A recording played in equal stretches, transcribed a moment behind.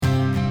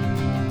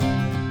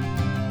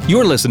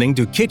You're listening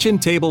to Kitchen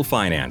Table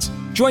Finance.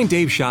 Join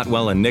Dave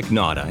Shotwell and Nick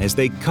Nauta as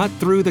they cut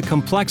through the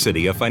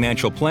complexity of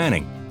financial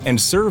planning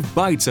and serve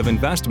bites of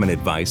investment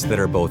advice that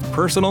are both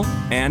personal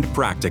and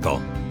practical.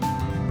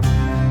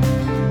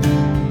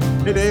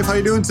 Hey Dave, how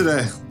you doing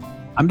today?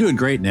 I'm doing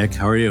great, Nick.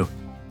 How are you?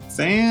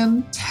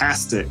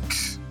 Fantastic.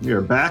 We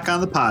are back on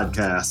the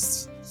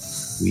podcast.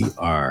 We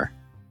are.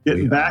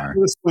 Getting back to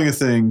the swing of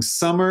things.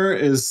 Summer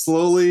is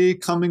slowly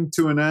coming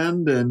to an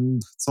end,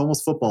 and it's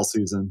almost football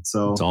season.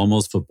 So it's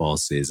almost football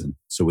season.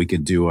 So we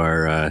can do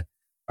our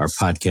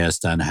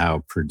podcast on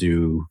how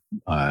Purdue,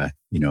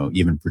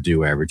 even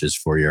Purdue averages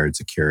 4 yards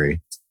a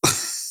carry.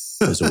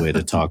 There's a way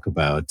to talk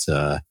about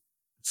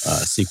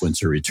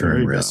sequence or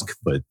return risk,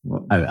 but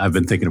I've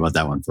been thinking about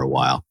that one for a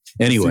while.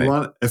 Anyway,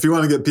 if you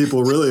want to get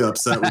people really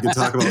upset, we can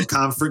talk about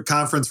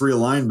conference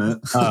realignment.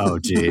 Oh,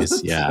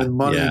 geez, yeah, and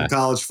money in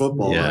college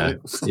football. Yeah, right?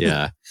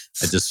 Yeah.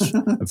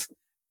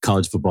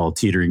 College football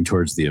teetering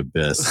towards the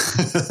abyss.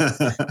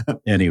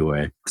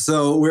 Anyway,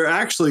 so we're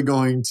actually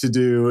going to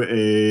do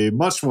a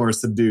much more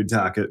subdued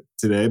topic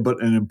today, but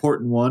an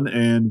important one,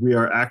 and we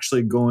are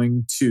actually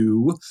going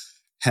to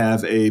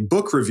have a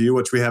book review,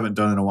 which we haven't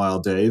done in a while,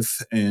 Dave.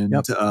 And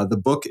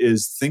the book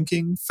is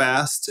Thinking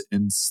Fast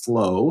and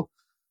Slow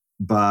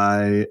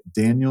by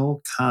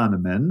Daniel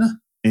Kahneman.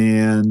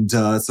 And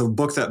it's a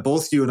book that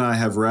both you and I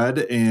have read,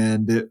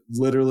 and it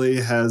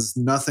literally has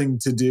nothing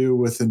to do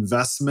with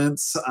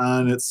investments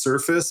on its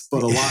surface,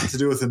 but a lot to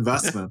do with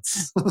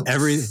investments.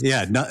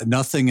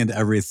 Nothing and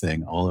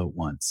everything all at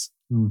once.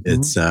 Mm-hmm.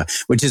 It's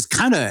which is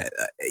kind of,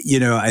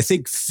 I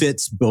think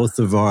fits both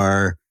of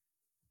our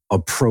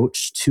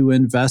approach to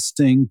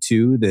investing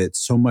too, that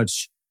so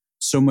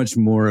much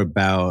more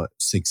about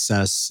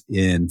success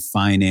in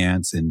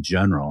finance in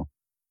general,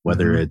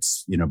 whether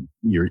it's,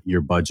 your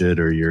budget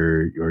or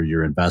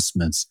your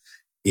investments,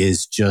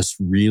 is just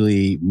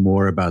really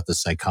more about the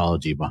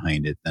psychology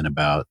behind it than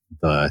about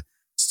the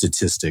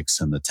statistics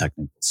and the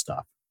technical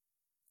stuff.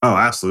 Oh,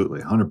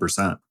 absolutely.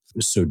 100%.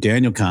 So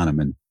Daniel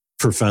Kahneman,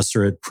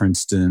 professor at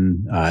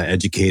Princeton,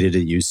 educated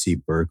at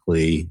UC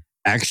Berkeley,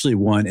 actually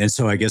won. And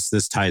so I guess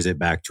this ties it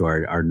back to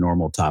our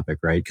normal topic,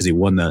 right? Because he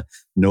won the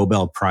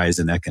Nobel Prize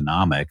in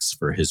economics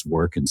for his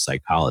work in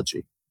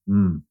psychology.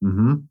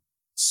 Mm-hmm.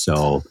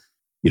 So,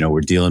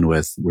 we're dealing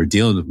with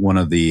one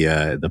of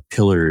the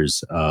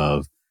pillars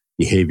of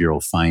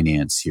behavioral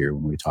finance here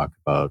when we talk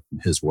about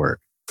his work.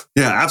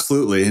 Yeah,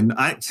 absolutely. And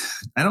I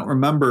don't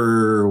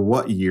remember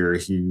what year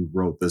he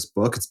wrote this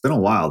book. It's been a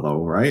while though,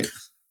 right?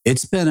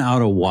 It's been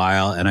out a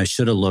while, and I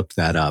should have looked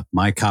that up.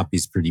 My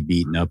copy's pretty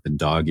beaten up and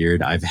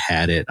dog-eared. I've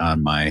had it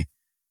on my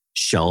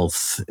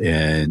shelf,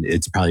 and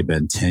it's probably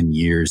been 10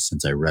 years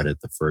since I read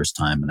it the first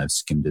time, and I've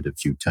skimmed it a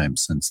few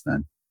times since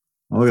then.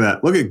 Look at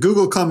that. Look at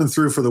Google coming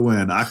through for the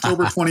win.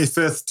 October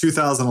 25th,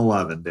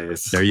 2011,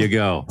 Dave. There you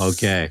go.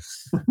 Okay.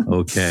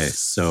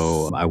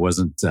 So I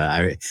wasn't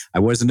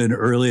an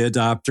early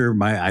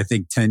adopter. I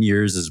think 10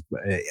 years is,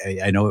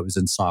 I know it was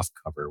in soft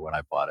cover when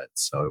I bought it,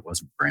 so it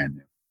wasn't brand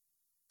new.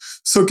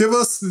 So give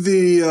us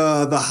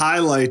the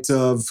highlight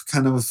of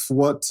kind of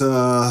what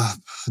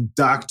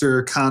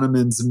Dr.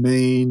 Kahneman's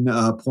main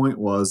point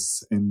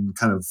was in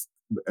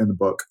the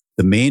book.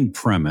 The main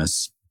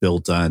premise,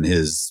 built on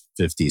his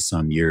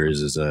 50-some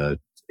years as a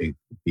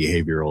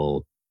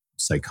behavioral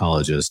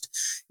psychologist,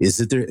 is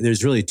that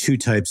there's really two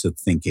types of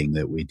thinking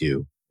that we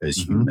do as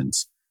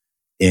humans.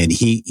 And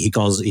he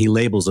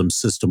labels them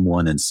system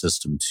 1 and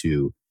system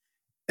 2.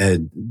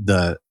 And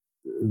the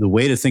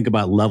way to think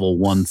about level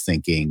 1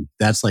 thinking,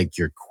 that's like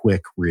your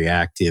quick,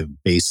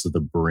 reactive, base of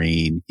the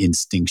brain,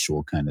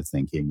 instinctual kind of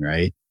thinking,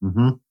 right?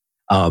 Mm-hmm.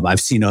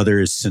 I've seen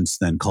others since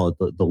then call it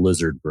the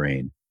lizard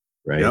brain,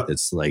 right? Yep.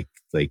 It's like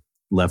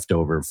left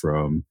over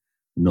from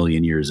a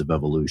million years of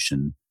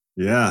evolution.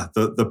 Yeah,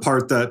 the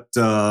part that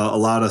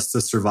allowed us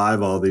to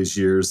survive all these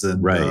years and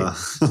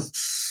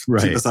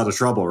keep us out of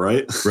trouble,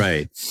 right?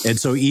 Right. And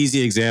so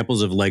easy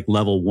examples of like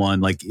level 1,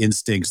 like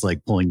instincts,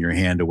 like pulling your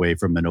hand away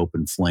from an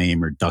open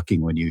flame or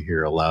ducking when you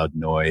hear a loud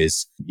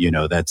noise.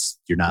 That's,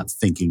 you're not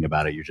thinking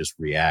about it, you're just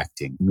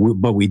reacting.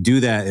 But we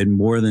do that in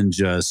more than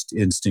just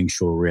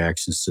instinctual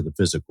reactions to the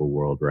physical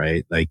world,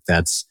 right? Like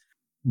that's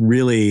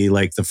really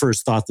like the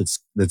first thought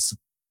that's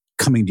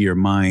coming to your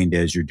mind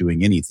as you're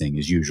doing anything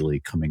is usually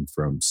coming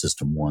from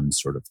system 1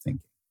 sort of thinking.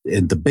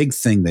 And the big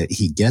thing that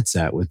he gets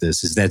at with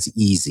this is that's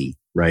easy,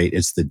 right?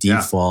 It's the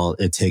default.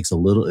 Yeah. It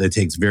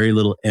takes very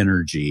little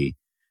energy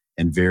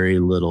and very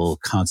little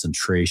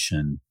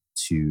concentration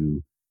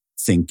to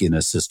think in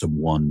a system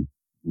 1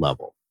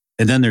 level.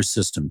 And then there's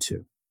system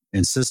 2.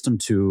 And system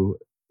 2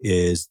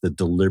 is the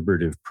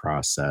deliberative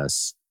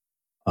process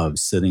of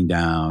sitting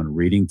down,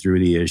 reading through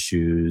the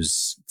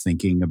issues,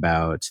 thinking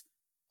about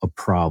a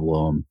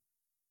problem.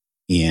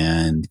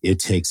 And it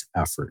takes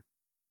effort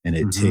and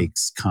it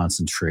takes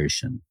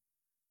concentration,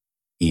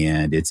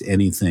 and it's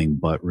anything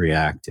but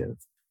reactive.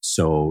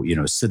 So,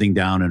 sitting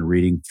down and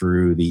reading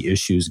through the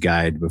issues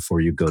guide before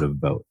you go to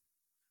vote,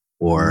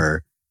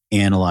 or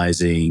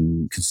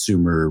analyzing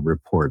consumer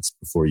reports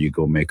before you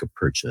go make a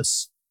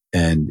purchase,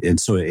 And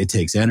so it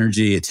takes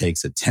energy, it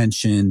takes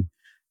attention.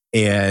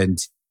 And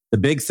the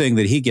big thing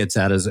that he gets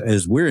at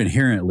is we're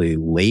inherently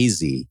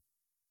lazy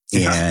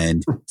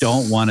and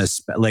don't want to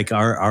like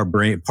our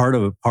brain. Part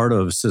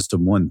of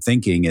system one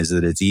thinking is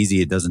that it's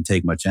easy. It doesn't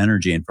take much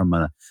energy. And from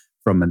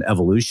an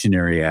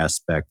evolutionary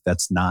aspect,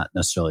 that's not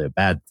necessarily a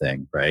bad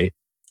thing. Right.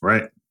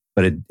 Right.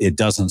 But it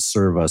doesn't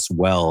serve us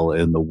well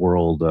in the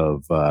world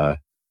of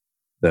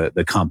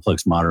the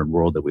complex modern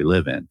world that we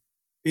live in.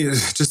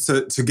 Just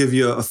to give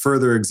you a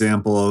further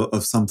example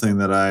of something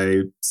that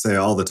I say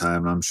all the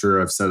time, and I'm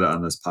sure I've said it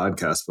on this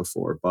podcast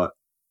before, but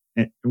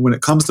when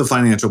it comes to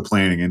financial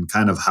planning and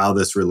kind of how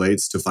this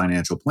relates to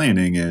financial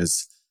planning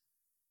is,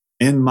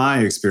 in my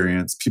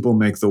experience, people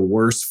make the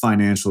worst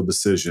financial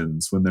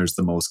decisions when there's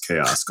the most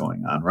chaos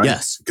going on, right?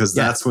 Yes. Because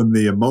that's when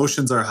the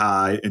emotions are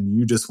high and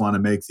you just want to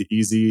make the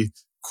easy,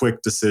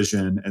 quick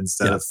decision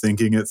instead of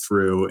thinking it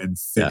through and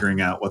figuring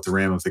out what the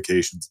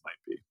ramifications might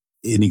be.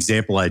 An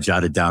example I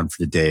jotted down for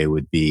today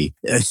would be,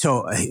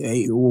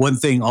 one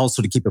thing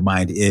also to keep in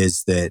mind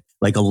is that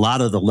like a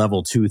lot of the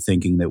level 2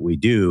 thinking that we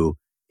do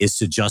is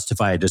to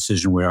justify a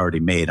decision we already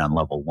made on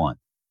level 1,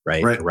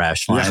 right? To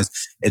rationalize.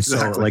 Yeah, and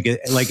so like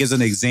as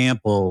an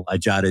example, I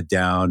jotted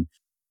down,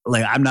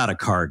 like I'm not a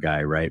car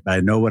guy, right? But I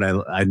know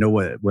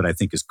what I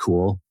think is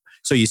cool.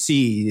 So you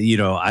see,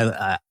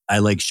 I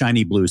like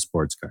shiny blue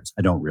sports cars.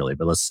 I don't really,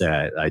 but let's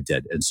say I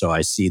did. And so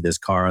I see this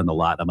car on the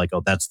lot. I'm like,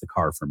 oh, that's the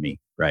car for me,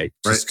 right?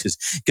 Just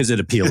because it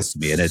appeals to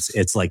me. And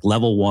it's like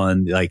level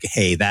 1, like,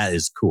 hey, that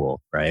is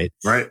cool, right?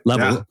 Right.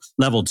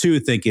 Level 2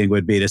 thinking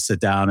would be to sit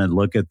down and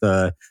look at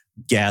the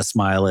gas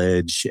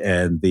mileage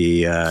and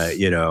the,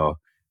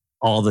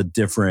 all the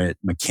different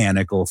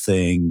mechanical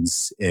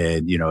things.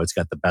 And, it's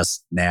got the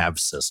best nav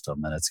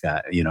system and it's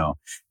got,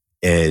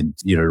 and,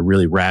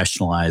 really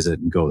rationalize it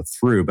and go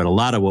through. But a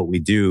lot of what we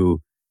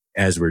do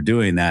as we're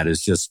doing that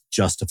is just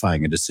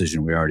justifying a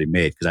decision we already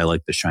made because I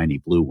like the shiny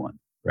blue one,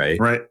 right?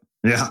 Right.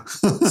 Yeah.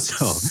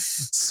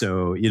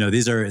 so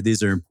these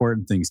are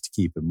important things to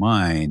keep in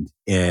mind.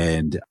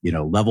 And,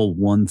 level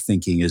 1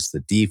 thinking is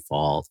the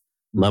default.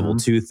 Level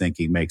 2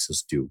 thinking makes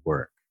us do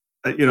work.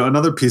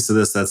 Another piece of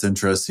this that's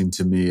interesting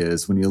to me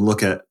is when you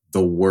look at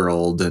the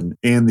world and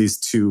these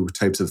two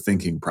types of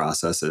thinking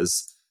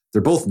processes,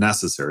 they're both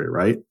necessary,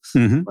 right?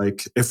 Mm-hmm.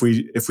 Like if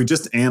we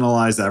just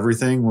analyze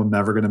everything, we're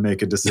never going to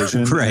make a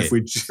decision. Right. If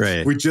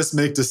we just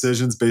make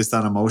decisions based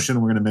on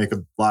emotion, we're going to make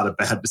a lot of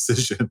bad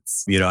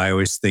decisions. I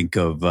always think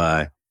of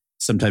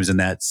sometimes in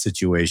that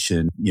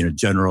situation,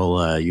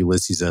 General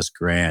Ulysses S.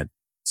 Grant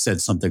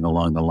said something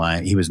along the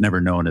line. He was never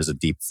known as a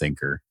deep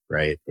thinker,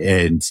 right?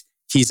 And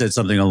he said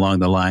something along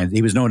the lines.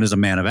 He was known as a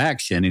man of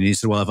action, and he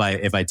said, "Well,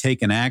 if I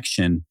take an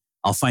action,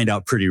 I'll find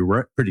out pretty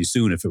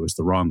soon if it was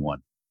the wrong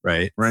one."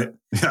 Right. Yeah.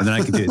 And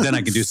then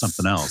I can do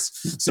something else.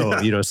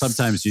 So,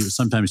 sometimes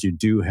you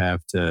do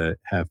have to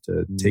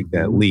take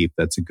that leap.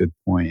 That's a good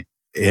point.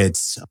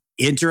 It's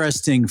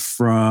interesting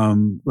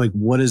from like,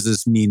 what does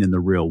this mean in the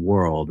real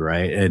world?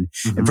 Right. And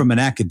from an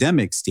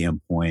academic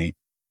standpoint,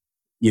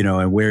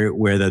 and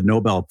where the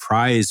Nobel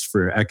Prize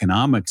for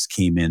economics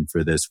came in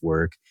for this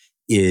work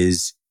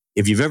is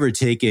if you've ever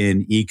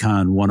taken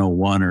Econ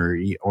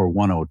 101 or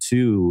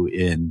 102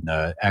 in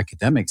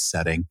academic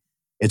setting,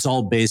 it's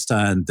all based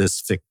on this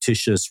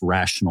fictitious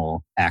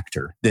rational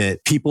actor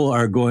that people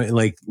are going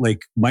like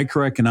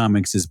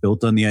microeconomics is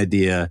built on the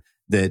idea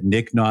that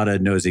Nick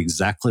Nauta knows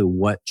exactly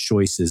what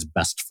choice is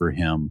best for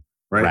him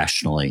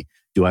rationally.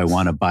 Do I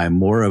want to buy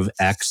more of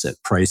X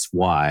at price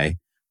Y?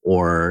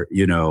 Or,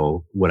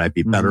 would I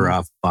be better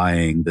off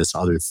buying this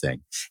other thing?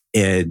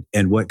 And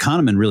what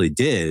Kahneman really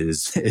did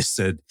is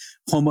said,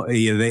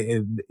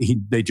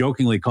 they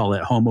jokingly call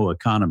it homo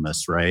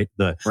economist, right?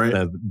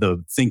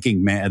 The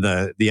thinking man,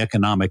 the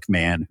economic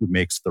man who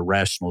makes the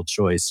rational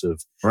choice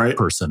of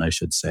person, I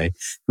should say,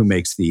 who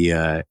makes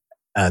the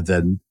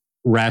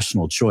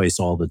rational choice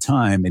all the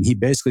time. And he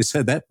basically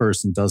said that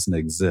person doesn't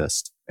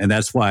exist. And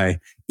that's why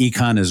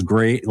econ is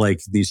great.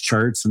 Like these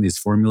charts and these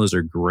formulas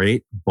are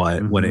great.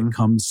 But when it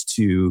comes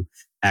to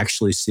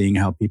actually seeing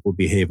how people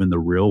behave in the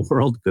real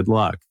world, good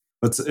luck.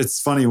 It's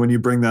funny when you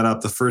bring that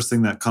up. The first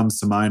thing that comes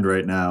to mind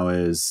right now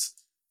is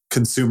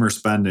consumer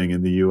spending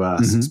in the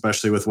US,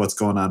 especially with what's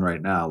going on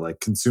right now. Like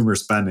consumer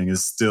spending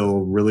is still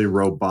really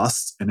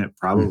robust and it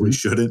probably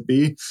shouldn't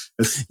be.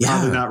 It's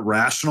probably not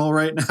rational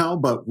right now,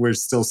 but we're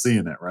still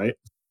seeing it, right?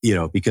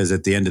 Because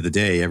at the end of the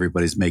day,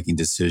 everybody's making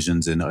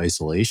decisions in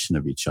isolation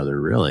of each other,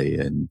 really.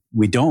 And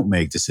we don't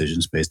make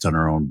decisions based on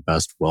our own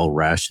best,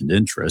 well-rationed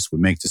interests. We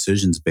make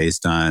decisions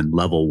based on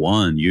level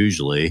 1,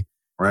 usually,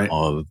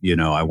 of,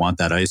 I want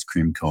that ice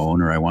cream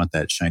cone or I want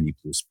that shiny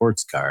blue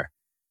sports car.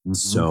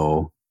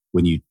 So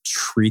when you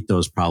treat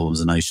those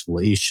problems in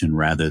isolation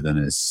rather than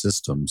as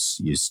systems,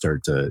 you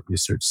start to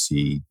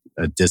see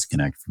a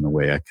disconnect from the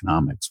way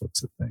economics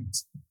looks at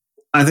things.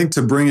 I think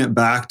to bring it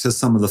back to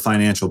some of the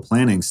financial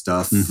planning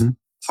stuff,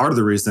 part of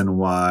the reason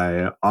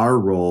why our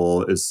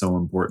role is so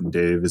important,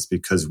 Dave, is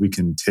because we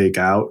can take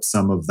out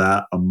some of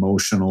that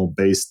emotional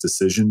based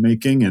decision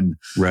making. And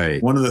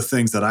right. One of the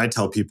things that I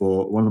tell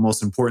people, one of the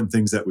most important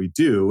things that we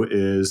do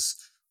is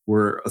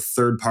we're a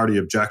third party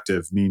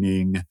objective,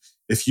 meaning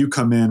if you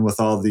come in with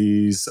all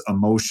these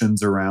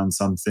emotions around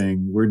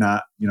something, we're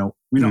not,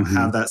 we don't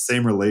have that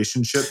same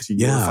relationship to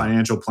your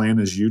financial plan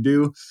as you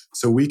do.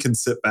 So we can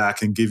sit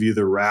back and give you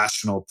the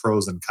rational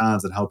pros and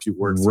cons and help you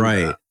work through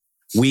that.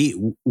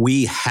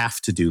 We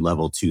have to do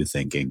level 2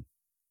 thinking,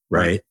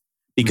 right?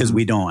 Because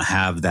we don't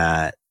have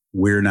that.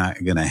 We're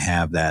not going to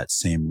have that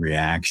same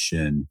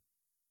reaction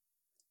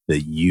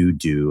that you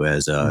do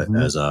as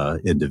a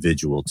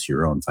individual to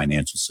your own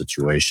financial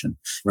situation.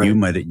 Right.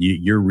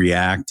 You're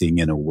reacting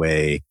in a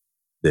way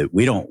that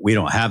we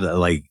don't have that.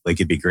 Like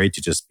it'd be great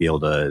to just be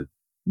able to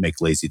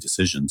make lazy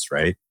decisions,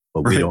 right?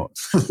 But we don't.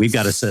 We've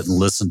got to sit and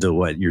listen to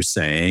what you're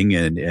saying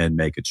and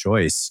make a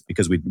choice,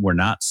 because we're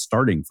not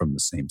starting from the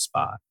same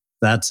spot.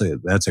 That's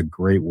a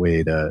great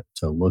way to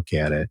look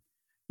at it,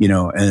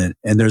 and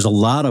there's a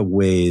lot of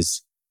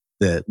ways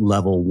that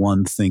level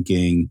 1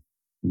 thinking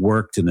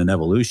worked in an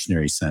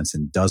evolutionary sense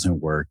and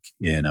doesn't work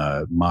in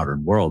a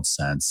modern world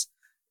sense.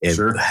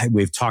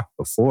 We've talked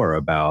before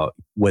about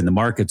when the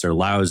markets are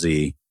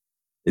lousy,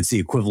 it's the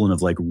equivalent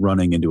of like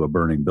running into a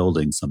burning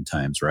building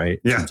sometimes, right?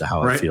 In terms of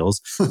how it feels.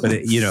 But,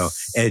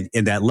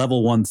 and that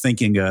level 1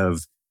 thinking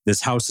of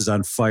this house is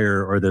on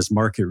fire or this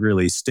market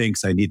really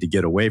stinks, I need to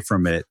get away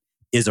from it,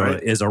 is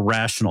a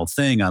rational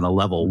thing on a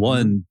level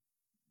 1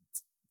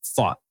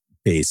 thought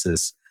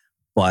basis.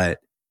 But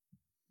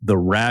the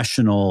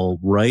rational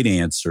right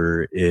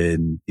answer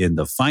in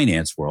the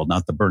finance world,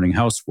 not the burning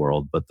house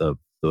world, but the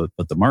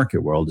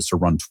market world, is to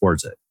run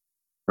towards it,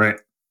 right?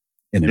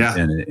 And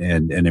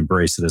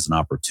embrace it as an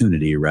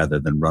opportunity rather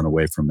than run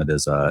away from it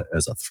as a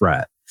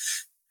threat.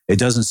 It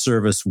doesn't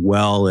serve us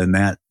well in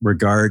that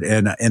regard,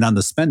 and on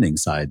the spending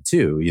side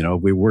too.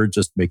 We were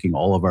just making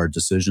all of our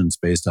decisions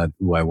based on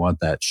who I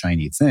want that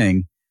shiny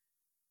thing.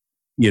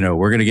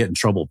 We're going to get in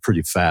trouble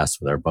pretty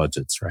fast with our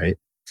budgets, right?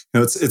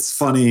 It's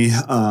funny.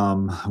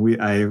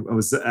 I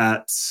was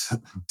at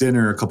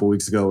dinner a couple of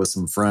weeks ago with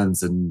some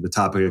friends, and the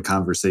topic of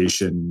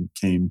conversation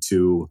came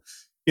to,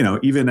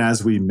 even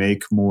as we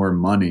make more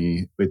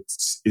money,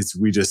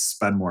 we just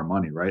spend more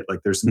money, right?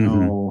 Like there's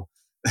no,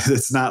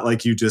 it's not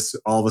like you just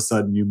all of a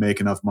sudden you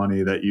make enough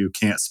money that you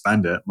can't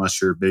spend it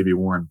unless you're maybe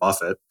Warren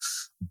Buffett.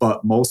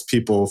 But most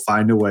people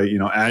find a way,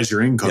 as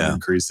your income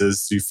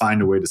increases, you find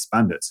a way to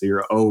spend it. So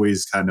you're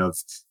always you're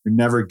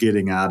never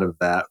getting out of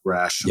that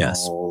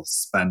rational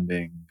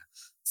spending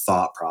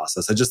thought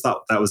process. I just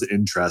thought that was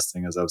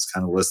interesting as I was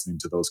kind of listening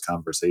to those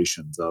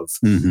conversations of,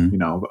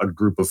 a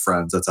group of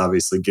friends that's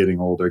obviously getting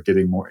older,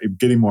 getting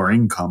more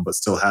income, but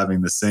still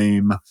having the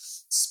same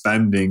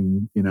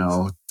spending,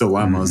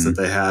 dilemmas that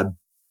they had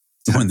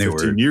 10, when they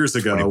 15 years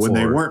ago when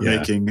they weren't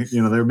making, they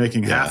were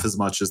making half as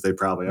much as they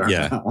probably are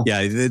now.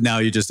 Yeah. Now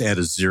you just add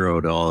a 0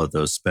 to all of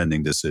those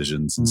spending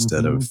decisions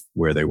instead of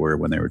where they were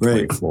when they were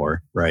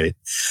 24. Right.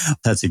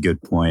 That's a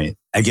good point.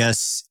 I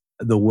guess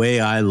the way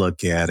I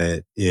look at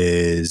it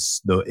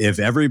is, if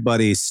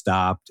everybody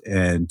stopped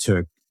and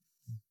took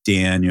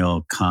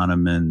Daniel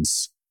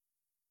Kahneman's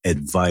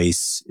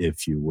advice,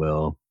 if you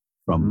will,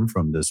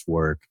 from this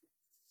work,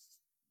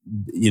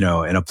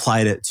 and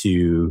applied it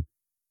to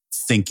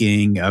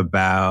thinking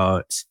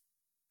about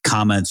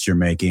comments you're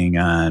making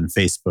on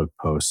Facebook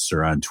posts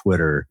or on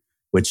Twitter,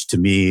 which to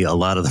me, a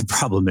lot of the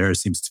problem there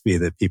seems to be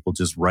that people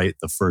just write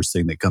the first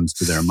thing that comes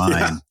to their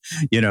mind.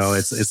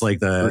 It's like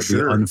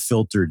the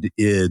unfiltered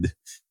id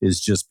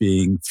is just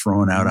being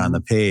thrown out on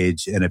the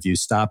page. And if you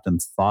stopped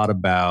and thought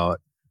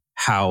about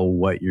how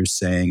what you're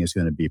saying is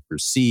going to be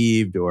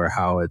perceived or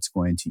how it's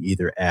going to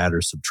either add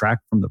or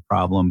subtract from the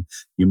problem,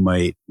 you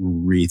might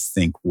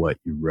rethink what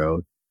you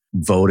wrote.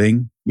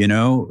 Voting, you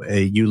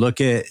look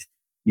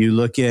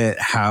at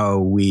how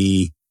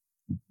we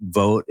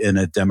vote in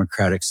a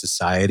democratic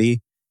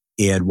society,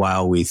 and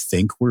while we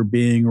think we're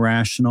being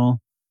rational,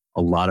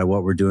 a lot of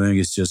what we're doing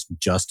is just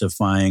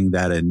justifying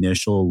that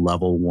initial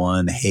level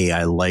 1, hey,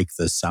 I like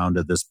the sound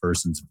of this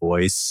person's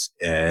voice,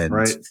 and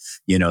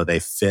they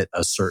fit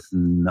a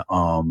certain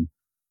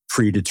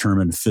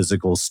predetermined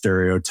physical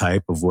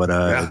stereotype of what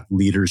a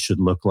leader should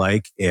look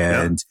like,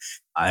 and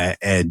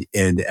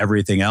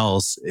everything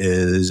else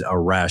is a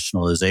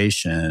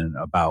rationalization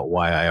about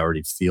why I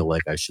already feel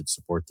like I should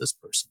support this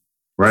person.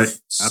 Right.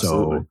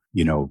 Absolutely.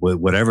 So,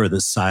 whatever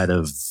the side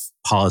of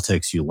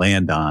politics you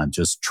land on,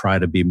 just try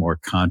to be more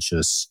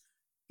conscious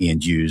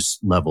and use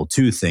level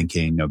 2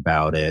 thinking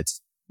about it,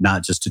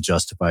 not just to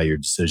justify your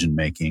decision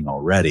making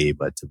already,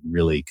 but to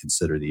really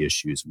consider the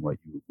issues and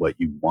what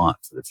you want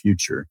for the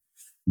future.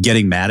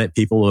 Getting mad at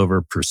people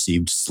over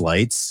perceived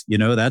slights,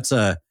 that's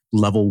a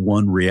level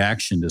 1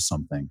 reaction to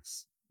something.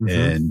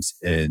 And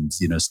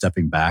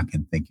stepping back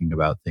and thinking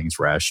about things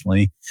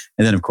rationally.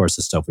 And then, of course,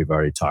 the stuff we've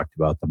already talked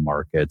about, the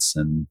markets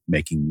and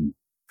making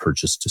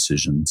purchase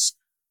decisions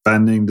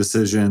spending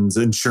decisions,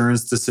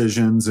 insurance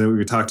decisions.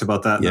 We talked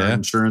about that in our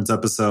insurance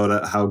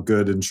episode, how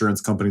good insurance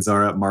companies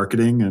are at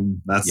marketing.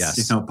 And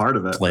that's part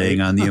of it.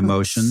 Playing on the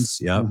emotions.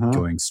 Yep.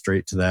 Going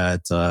straight to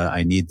that.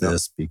 I need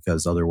this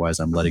because otherwise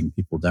I'm letting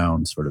people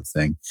down sort of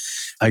thing.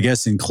 I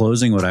guess in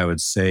closing, what I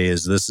would say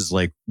is this is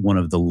like one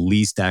of the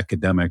least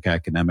academic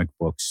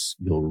books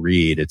you'll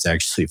read. It's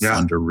actually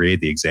fun to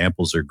read. The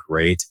examples are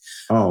great.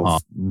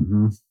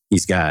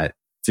 He's got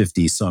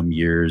 50 some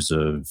years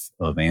of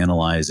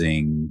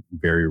analyzing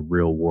very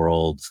real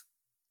world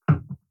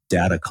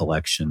data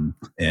collection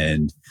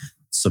and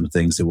some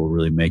things that will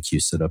really make you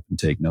sit up and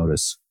take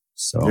notice.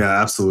 So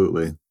yeah,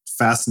 absolutely.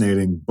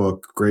 Fascinating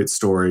book, great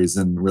stories,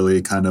 and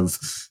really kind of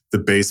the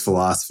base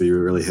philosophy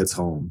really hits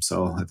home.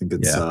 So I think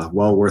it's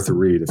well worth a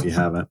read if you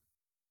haven't.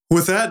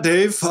 With that,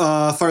 Dave,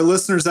 if our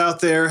listeners out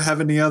there have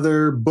any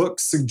other book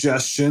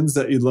suggestions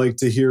that you'd like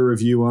to hear a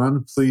review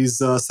on, please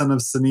send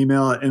us an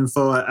email at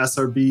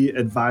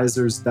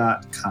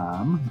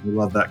info@srbadvisors.com. We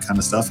love that kind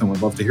of stuff and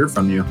we'd love to hear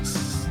from you.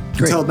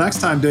 Great. Until next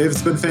time, Dave,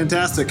 it's been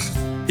fantastic.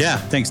 Yeah,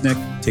 thanks, Nick.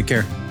 Take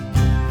care.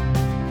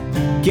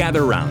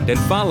 Gather round and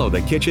follow the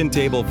Kitchen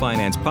Table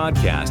Finance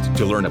podcast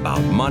to learn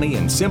about money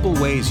and simple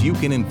ways you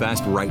can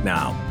invest right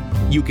now.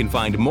 You can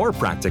find more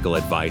practical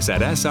advice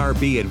at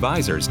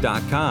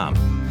srbadvisors.com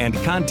and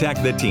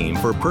contact the team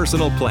for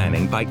personal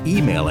planning by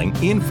emailing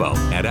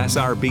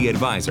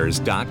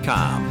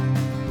info@srbadvisors.com.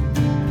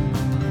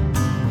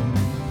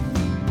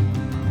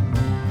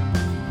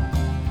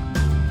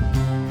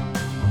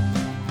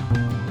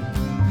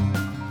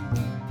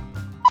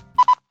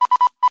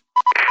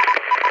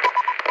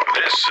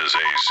 This is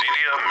a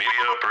Zedia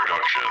Media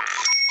production.